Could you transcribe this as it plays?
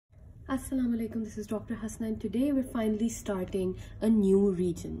Assalamu alaikum, this is Dr. Hasna, and today we're finally starting a new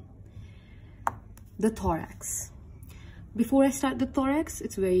region, the thorax. Before I start the thorax,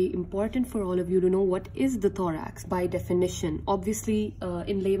 it's very important for all of you to know what is the thorax by definition. Obviously,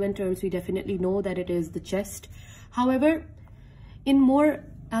 in layman terms, we definitely know that it is the chest. However, in more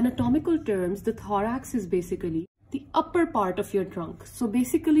anatomical terms, the thorax is basically the upper part of your trunk. So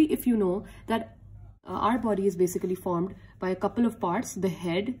basically, if you know that our body is basically formed by a couple of parts: the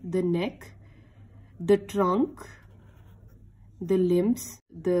head, the neck, the trunk, the limbs,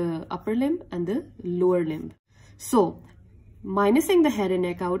 the upper limb and the lower limb. So minusing the head and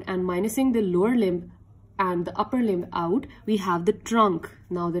neck out and minusing the lower limb and the upper limb out, we have the trunk.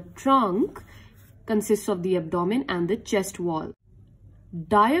 Now the trunk consists of the abdomen and the chest wall.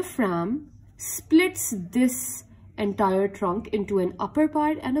 Diaphragm splits this entire trunk into an upper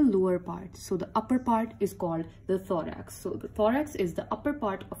part and a lower part. So the upper part is called the thorax. So the thorax is the upper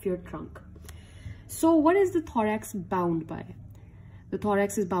part of your trunk. So what is the thorax bound by? The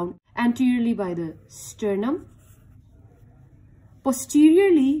thorax is bound anteriorly by the sternum.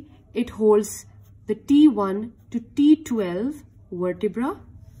 Posteriorly, it holds the T1 to T12 vertebra.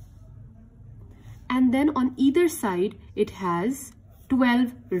 And then on either side, it has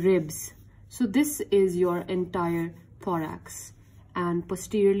 12 ribs. So this is your entire thorax, and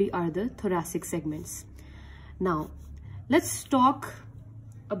posteriorly are the thoracic segments. Now, let's talk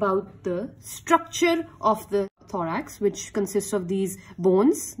about the structure of the thorax, which consists of these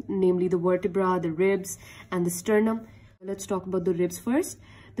bones, namely the vertebra, the ribs, and the sternum. Let's talk about the ribs first.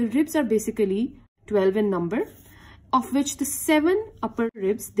 The ribs are basically 12 in number, of which the 7 upper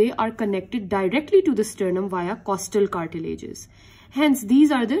ribs, they are connected directly to the sternum via costal cartilages. Hence,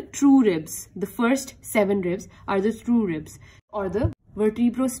 these are the true ribs. The first 7 ribs are the true ribs, or the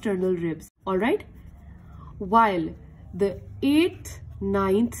vertebrosternal ribs, alright? While the 8th,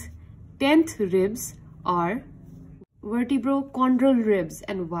 9th, 10th ribs are vertebrochondral ribs.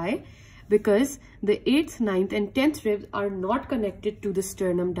 And why? Because the 8th, 9th and 10th ribs are not connected to the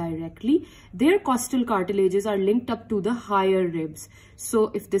sternum directly. Their costal cartilages are linked up to the higher ribs. So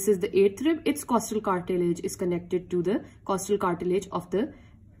if this is the 8th rib, its costal cartilage is connected to the costal cartilage of the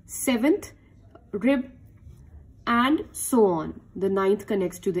 7th rib, and so on. The 9th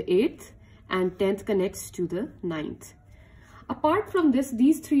connects to the 8th and 10th connects to the 9th. Apart from this,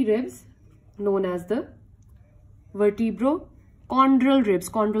 these 3 ribs, known as the vertebrochondral ribs,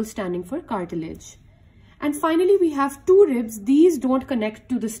 chondral standing for cartilage. And finally, we have 2 ribs. These don't connect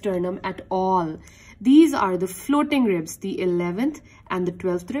to the sternum at all. These are the floating ribs. The 11th and the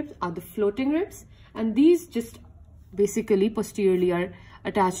 12th ribs are the floating ribs. And these just basically posteriorly are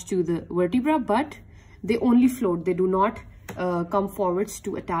attached to the vertebra, but they only float. They do not come forwards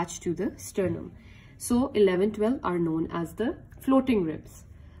to attach to the sternum. So 11, 12 are known as the floating ribs.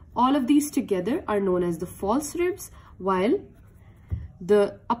 All of these together are known as the false ribs, while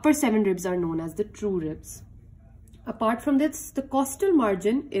the upper 7 ribs are known as the true ribs. Apart from this, the costal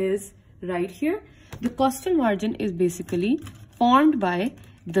margin is right here. The costal margin is basically formed by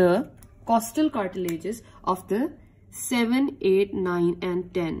the costal cartilages of the 7, 8, 9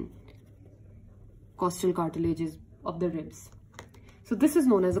 and 10 costal cartilages of the ribs. So this is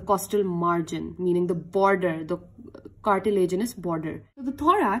known as the costal margin, meaning the border, the cartilaginous border. So the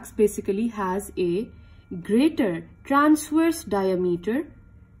thorax basically has a greater transverse diameter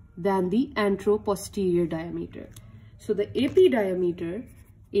than the anteroposterior diameter. So the AP diameter,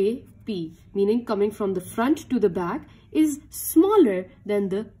 AP, meaning coming from the front to the back, is smaller than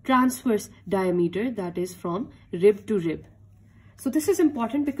the transverse diameter, that is from rib to rib. So this is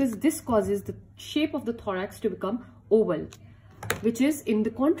important because this causes the shape of the thorax to become oval, which is in the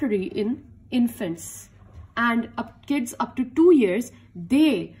contrary in infants. And kids up to 2 years,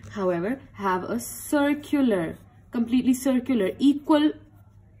 they, however, have a circular, completely circular, equal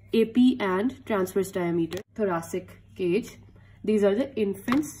AP and transverse diameter thoracic cage. These are the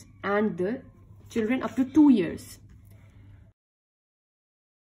infants and the children up to 2 years.